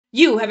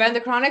You have entered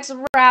the Chronic's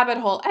rabbit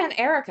hole. And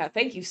Erica,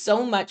 thank you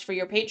so much for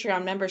your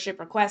Patreon membership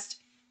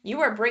request.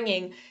 You are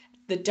bringing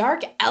the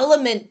dark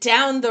element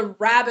down the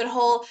rabbit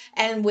hole,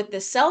 and with the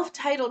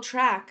self-titled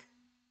track,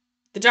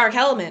 The Dark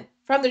Element,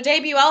 from their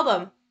debut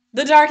album,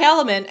 The Dark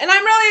Element. And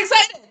I'm really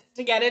excited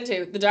to get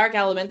into The Dark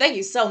Element. Thank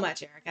you so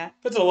much, Erica.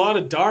 That's a lot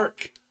of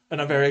dark.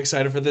 And I'm very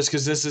excited for this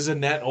because this is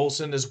Annette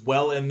Olson as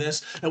well in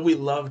this. And we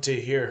love to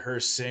hear her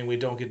sing. We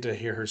don't get to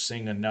hear her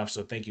sing enough.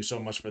 So thank you so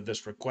much for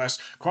this request.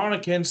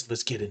 Chronicans,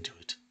 let's get into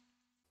it.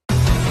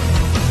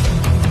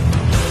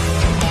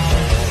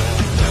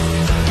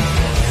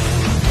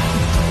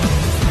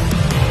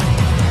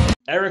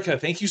 Erica,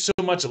 thank you so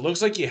much. It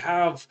looks like you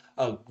have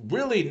a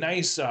really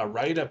nice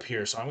write-up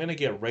here. So I'm going to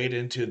get right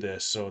into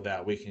this so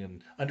that we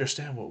can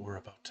understand what we're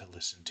about to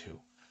listen to.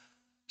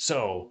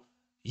 So,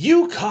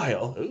 you,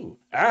 Kyle,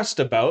 asked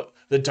about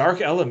the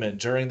dark element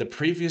during the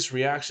previous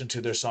reaction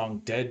to their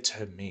song Dead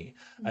to Me.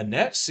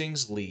 Annette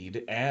sings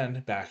lead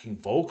and backing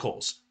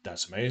vocals.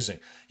 That's amazing.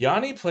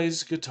 Yanni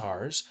plays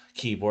guitars,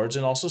 keyboards,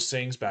 and also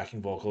sings backing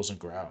vocals and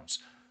grounds.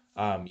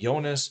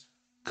 Jonas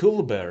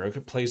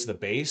Kuhlberg plays the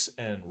bass,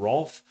 and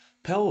Rolf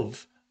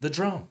Pelv the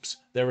drums.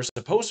 They were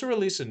supposed to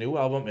release a new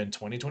album in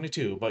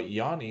 2022, but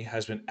Yanni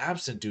has been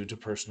absent due to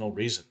personal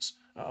reasons.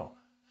 Oh.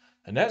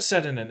 Annette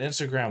said in an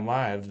Instagram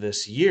Live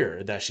this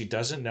year that she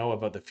doesn't know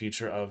about the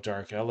future of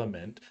Dark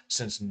Element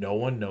since no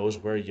one knows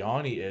where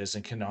Yanni is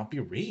and cannot be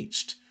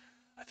reached.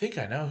 I think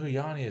I know who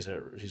Yanni is.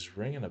 He's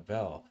ringing a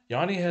bell.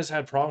 Yanni has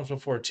had problems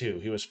before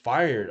too. He was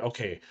fired,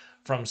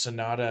 from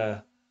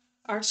Sonata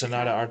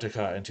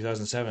Arctica in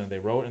 2007. They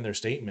wrote in their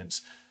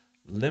statements,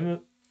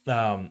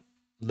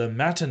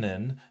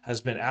 Lematinen has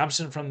been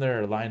absent from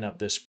their lineup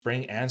this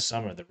spring and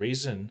summer. The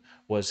reason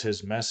was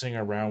his messing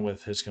around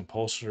with his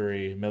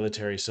compulsory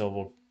military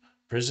civil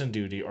prison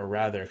duty, or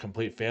rather,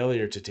 complete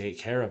failure to take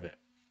care of it.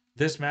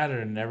 This matter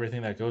and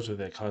everything that goes with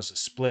it caused a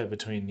split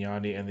between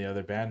Yanni and the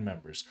other band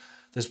members.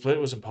 The split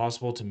was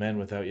impossible to mend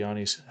without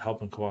Yanni's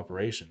help and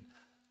cooperation.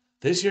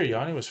 This year,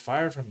 Yanni was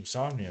fired from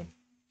Insomnium.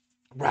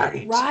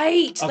 Right.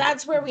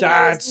 That's where we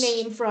got his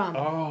name from.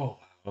 Oh,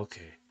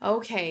 okay.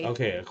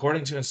 Okay.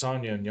 According to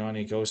Insomnia,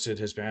 Yanni ghosted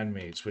his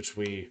bandmates, which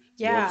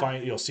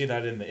you'll see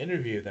that in the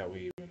interview that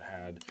we even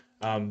had.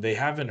 They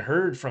haven't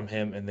heard from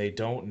him and they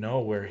don't know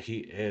where he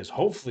is.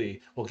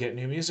 Hopefully, we'll get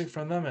new music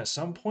from them at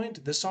some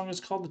point. This song is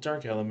called The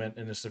Dark Element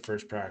and it's the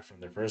first track from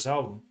their first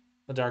album,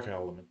 The Dark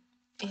Element.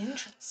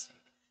 Interesting.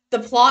 The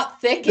plot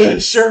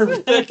thickens. Sure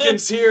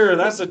thickens here.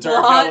 That's a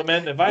dark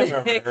element if I've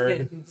ever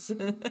heard.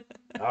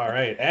 All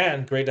right,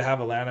 and great to have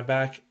Alanna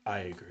back. I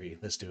agree.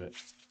 Let's do it.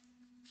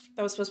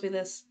 That was supposed to be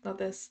this, not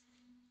this.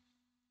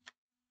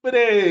 But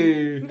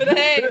hey! You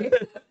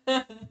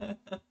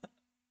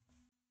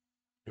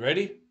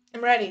ready?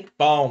 I'm ready.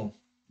 Boom.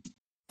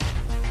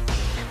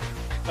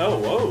 Oh,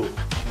 whoa.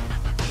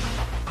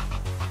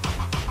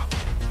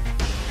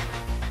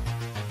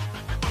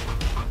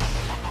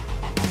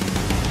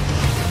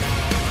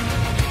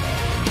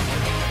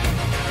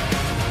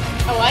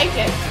 I like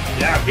it.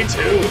 Yeah, me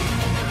too.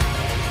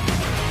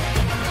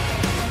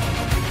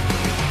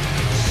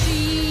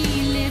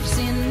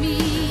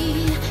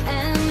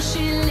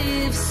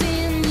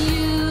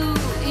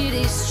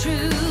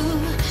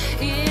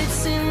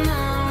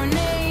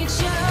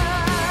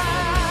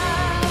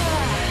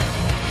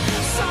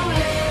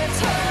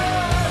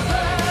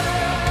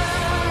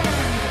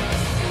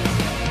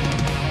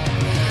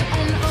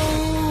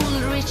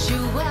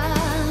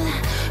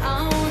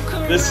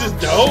 This is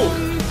dope.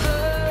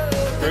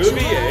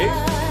 Groovy,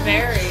 eh?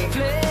 Very.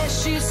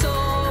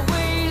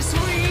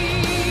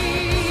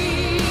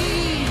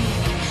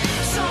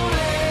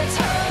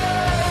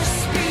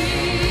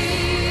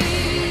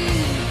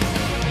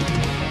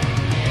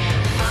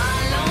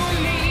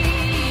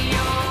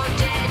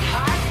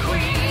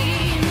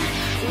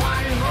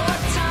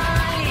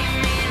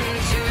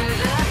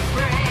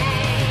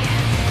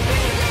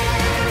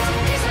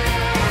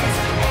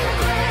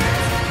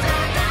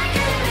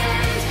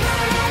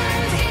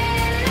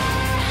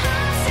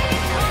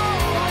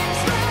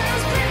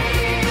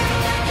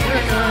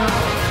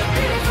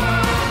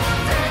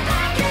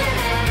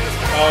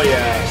 Oh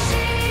yeah.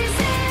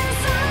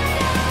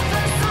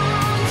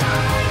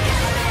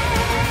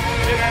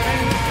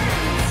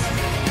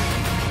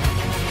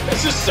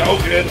 This is so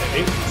good,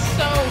 eh?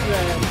 So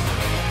good.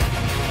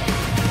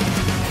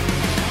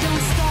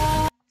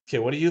 Okay,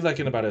 what are you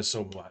liking about it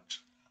so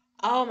much?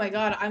 Oh my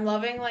god, I'm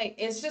loving,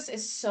 it's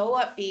so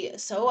upbeat,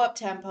 so up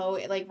tempo.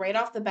 Right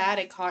off the bat,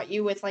 it caught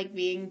you with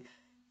being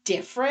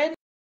different.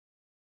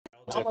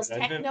 Almost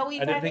techno-y.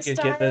 I didn't think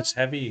it'd get this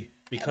heavy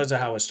because of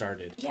how it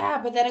started.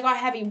 Yeah, but then it got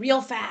heavy real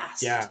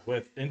fast. Yeah,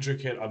 with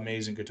intricate,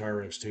 amazing guitar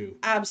riffs too.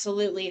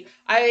 Absolutely.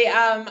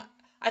 I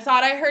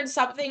thought I heard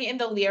something in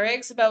the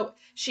lyrics about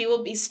she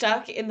will be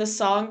stuck in the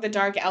song The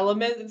Dark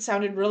Element. It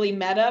sounded really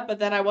meta, but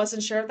then I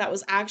wasn't sure if that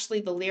was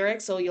actually the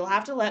lyric, so you'll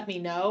have to let me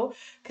know,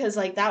 because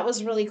that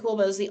was really cool,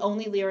 but it was the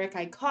only lyric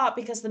I caught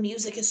because the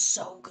music is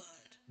so good.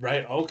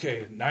 Right.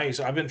 Okay. Nice.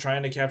 I've been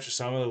trying to capture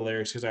some of the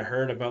lyrics because I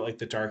heard about like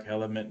the dark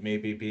element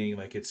maybe being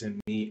like it's in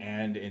me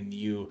and in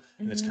you,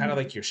 and it's kind of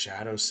Hmm. like your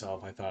shadow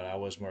self. I thought I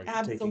was more taking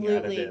out of it.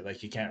 Absolutely.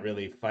 Like you can't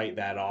really fight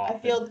that I off,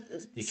 and feel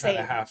the you kind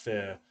of same. have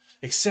to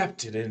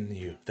accept it in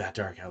you, that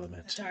dark The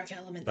element. dark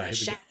element, But that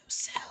here we go. shadow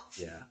self.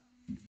 Yeah.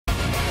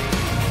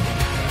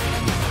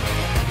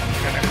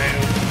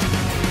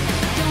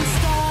 Don't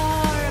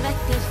starve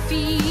at the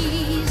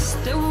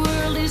feast. The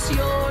world is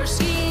yours.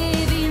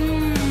 Give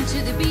in to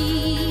the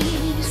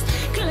beast.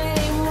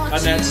 Claim what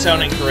And that's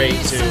sounding great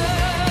too. deserve.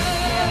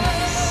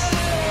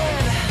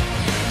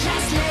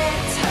 Just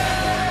let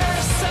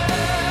her serve.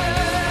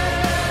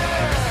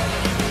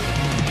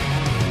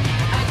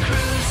 A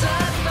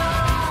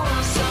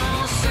crucible, so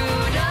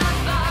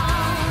suitable.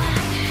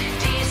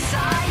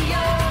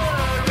 Desire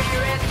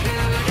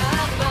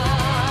irrefutable.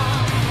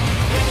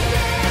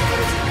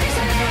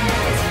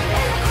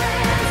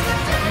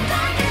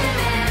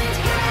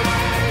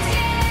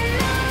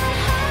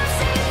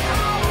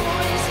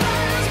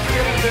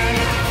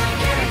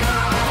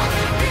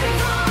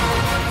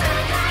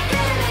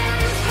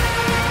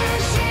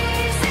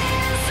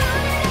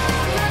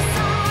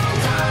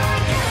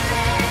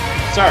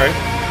 Sorry.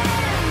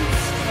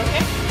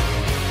 Okay.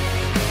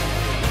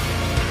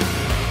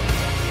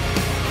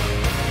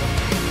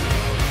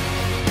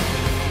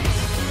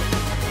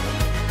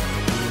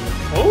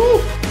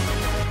 Oh.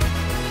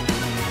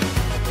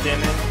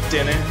 Dinner,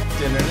 dinner,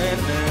 dinner,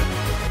 dinner.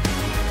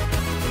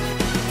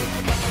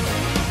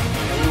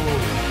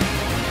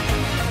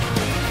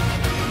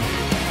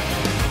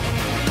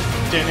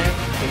 Dinner,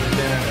 dinner,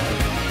 dinner.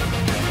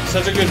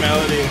 Such a good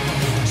melody.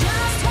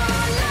 Just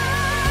one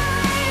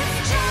life,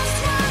 just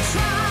one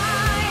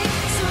try.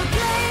 So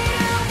play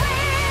to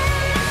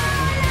win,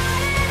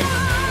 not at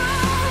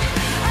all.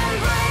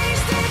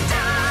 Embrace the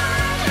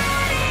dark,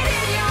 let it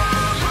in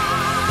your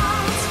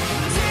heart.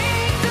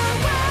 Take the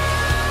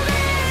world,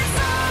 it's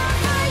all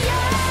for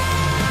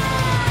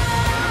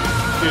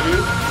you.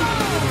 Doo-doo.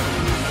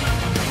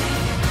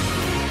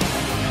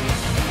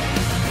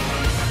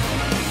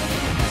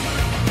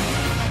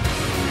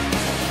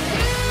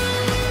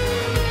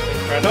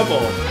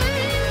 Incredible.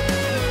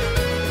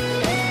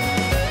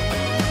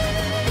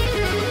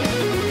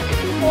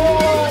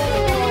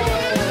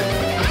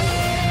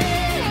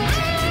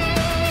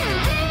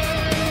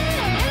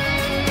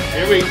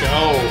 Here we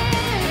go.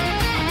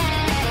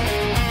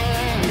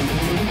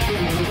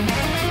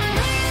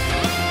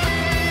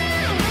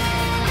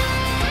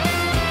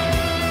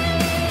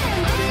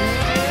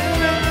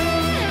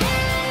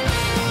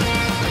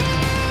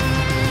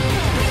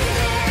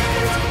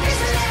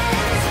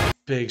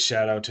 Big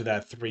shout out to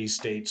that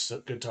 3-stage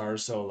guitar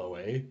solo,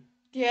 eh?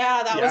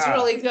 Yeah, that was Yeah.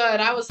 really good.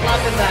 I was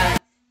loving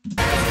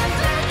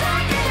that.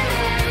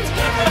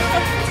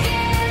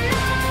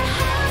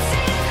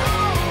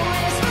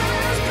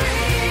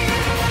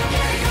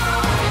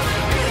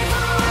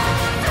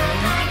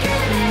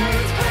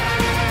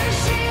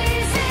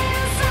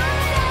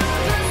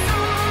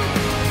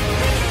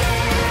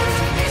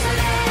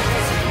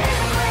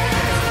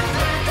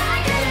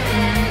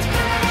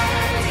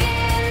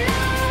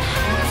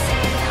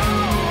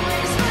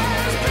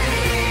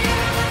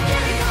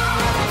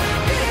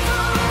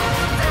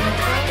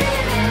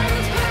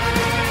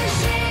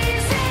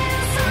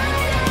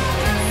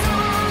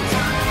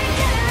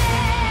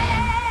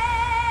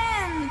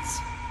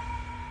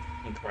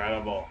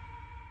 Incredible.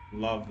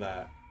 Love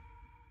that.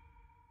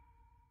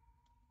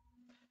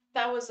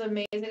 That was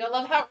amazing. I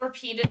love how it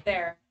repeated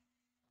there.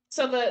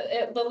 So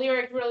the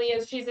lyric really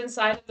is she's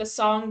inside of the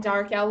song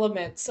Dark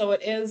Element. So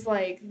it is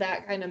like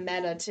that kind of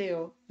meta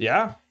too.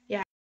 Yeah?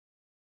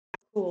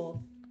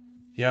 Cool.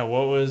 Yeah,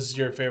 what was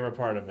your favorite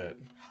part of it?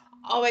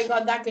 Oh my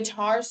god, that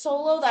guitar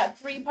solo, that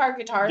 3-part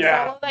guitar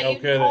Yeah, solo that no you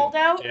kidding. called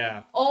out.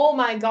 Yeah, Oh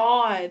my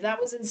god, that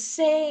was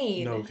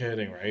insane. no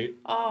kidding, right?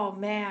 Oh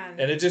man.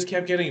 And it just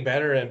kept getting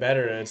better and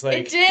better. It's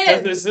like,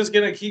 did. is this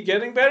gonna keep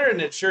getting better?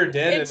 And it sure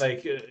did. And It's-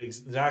 like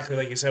exactly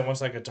like you said, once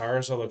that guitar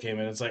solo came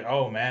in, it's like,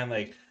 oh man,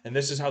 like, and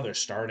this is how they're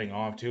starting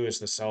off too. It's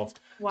the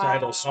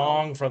self-titled Wow.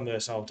 song from the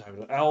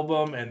self-titled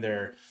album, and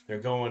they're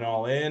going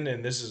all in.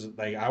 And this is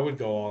like, I would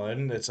go all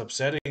in. It's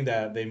upsetting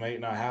that they might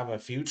not have a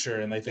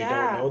future, and like they don't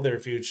Yeah. know their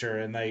future,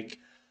 and like,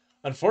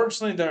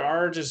 unfortunately, there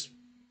are just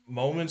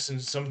moments,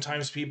 and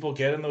sometimes people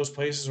get in those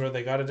places where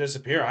they got to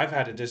disappear. I've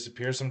had to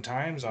disappear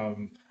sometimes. I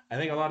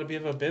think a lot of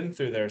people have been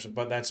through there,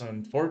 but that's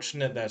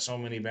unfortunate that so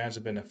many bands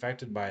have been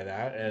affected by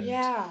that. And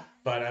Yeah.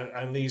 but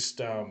at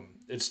least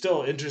it's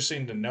still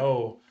interesting to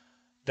know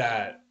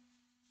that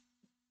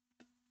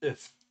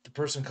if the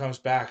person comes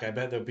back, I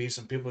bet there'll be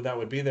some people that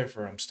would be there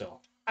for him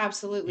still.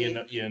 Absolutely.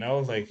 You know,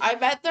 like I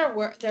bet there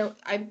were there.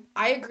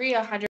 I agree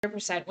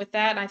 100% with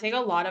that, and I think a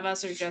lot of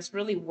us are just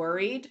really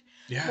worried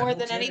yeah, more no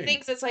than kidding. anything.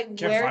 'Cause it's like,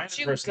 Can't where'd find a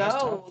you person,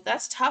 that's go? tough.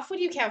 That's tough when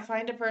you can't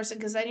find a person,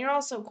 because then you're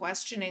also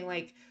questioning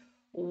like,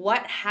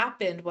 what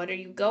happened? What are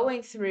you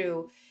going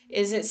through?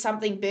 Is it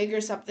something big or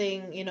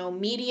something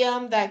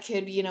medium that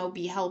could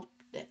be helped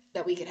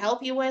that we could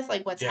help you with?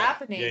 Like, what's Yeah,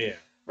 happening? yeah.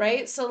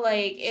 right? So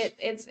like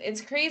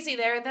it's crazy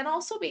there. And then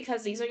also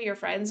because these are your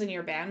friends and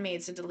your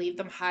bandmates, and to leave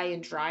them high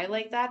and dry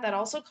like that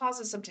also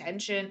causes some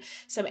tension,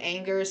 some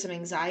anger, some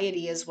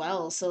anxiety as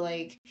well. So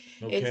like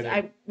No it's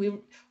kidding.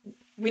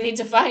 we need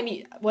to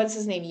find what's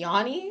his name,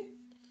 Yanni,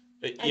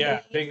 I Yeah, I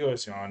believe. think it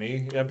was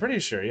Yanni. I'm pretty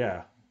sure.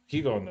 Yeah,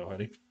 he going though,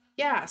 honey.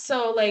 Yeah,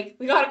 so like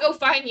we gotta go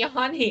find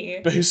Yanni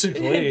and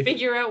Basically.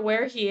 figure out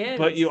where he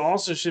But you is.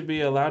 also should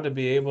be allowed to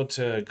be able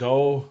to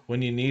go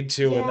when you need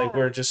to, and like Yeah,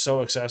 we're just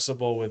so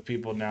accessible with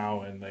people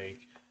now, and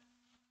like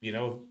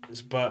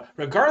but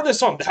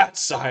regardless on that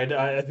side,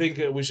 I think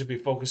that we should be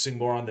focusing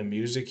more on the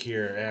music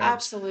here, and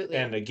absolutely.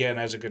 again,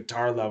 as a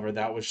guitar lover,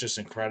 that was just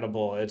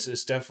incredible.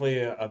 It's definitely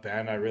a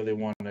band I really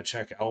want to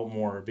check out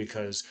more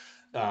because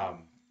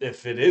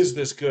if it is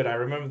this good, I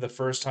remember the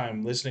first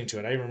time listening to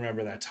it, I even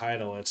remember that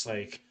title. It's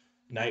like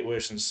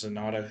Nightwish and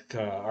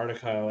Sonatica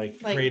Arctica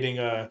like Like creating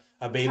a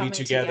baby coming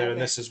together, and together.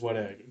 this is what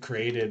it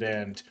created.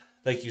 And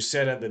like you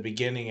said at the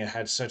beginning, it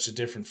had such a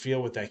different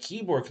feel with that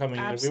keyboard coming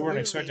in. Like we weren't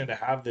expecting Absolutely.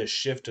 to have this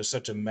shift to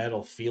such a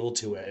metal feel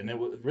to it,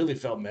 and really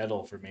felt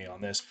metal for me on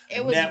this.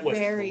 It was Annette with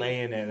very.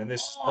 laying it, and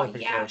this is Oh perfect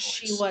for yeah, her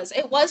she voice. was.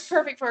 It was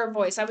perfect for her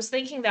voice. I was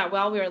thinking that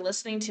while we were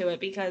listening to it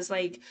because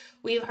like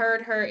we've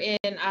heard her in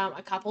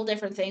a couple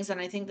different things, and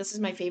I think this is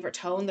my favorite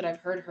tone that I've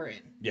heard her in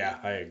Yeah,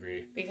 I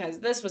agree. because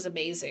this was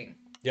amazing.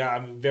 Yeah,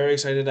 I'm very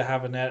excited to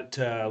have Annette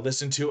to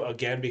listen to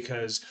again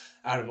because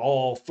out of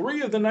all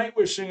three of the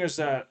Nightwish singers,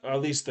 that or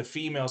at least the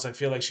females, I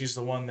feel like she's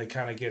the one that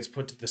kind of gets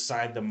put to the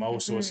side the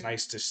most. So it's Hmm.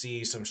 nice to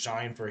see some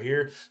shine for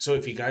here. So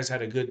if you guys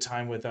had a good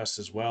time with us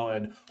as well,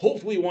 and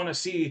hopefully want to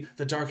see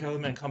the Dark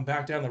Element come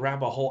back down the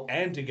rabbit hole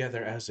and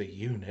together as a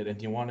unit,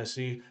 and you want to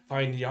see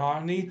find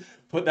Yanni,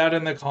 put that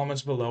in the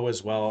comments below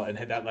as well, and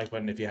hit that like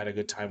button if you had a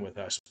good time with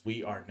us.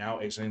 We are now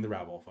exiting the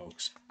rabbit hole,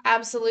 folks.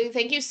 Absolutely.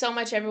 Thank you so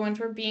much, everyone,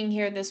 for being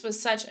here. This was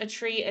such a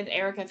treat. And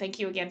Erica, thank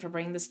you again for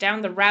bringing this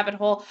down the rabbit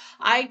hole.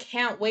 I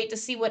can't wait to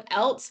see what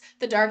else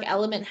the Dark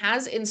Element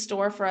has in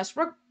store for us,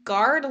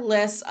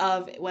 regardless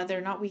of whether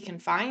or not we can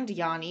find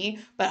Yanni.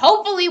 But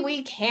hopefully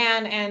we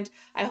can. And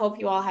I hope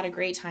you all had a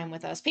great time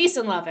with us. Peace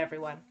and love,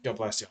 everyone. God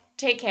bless you.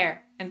 Take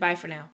care and bye for now.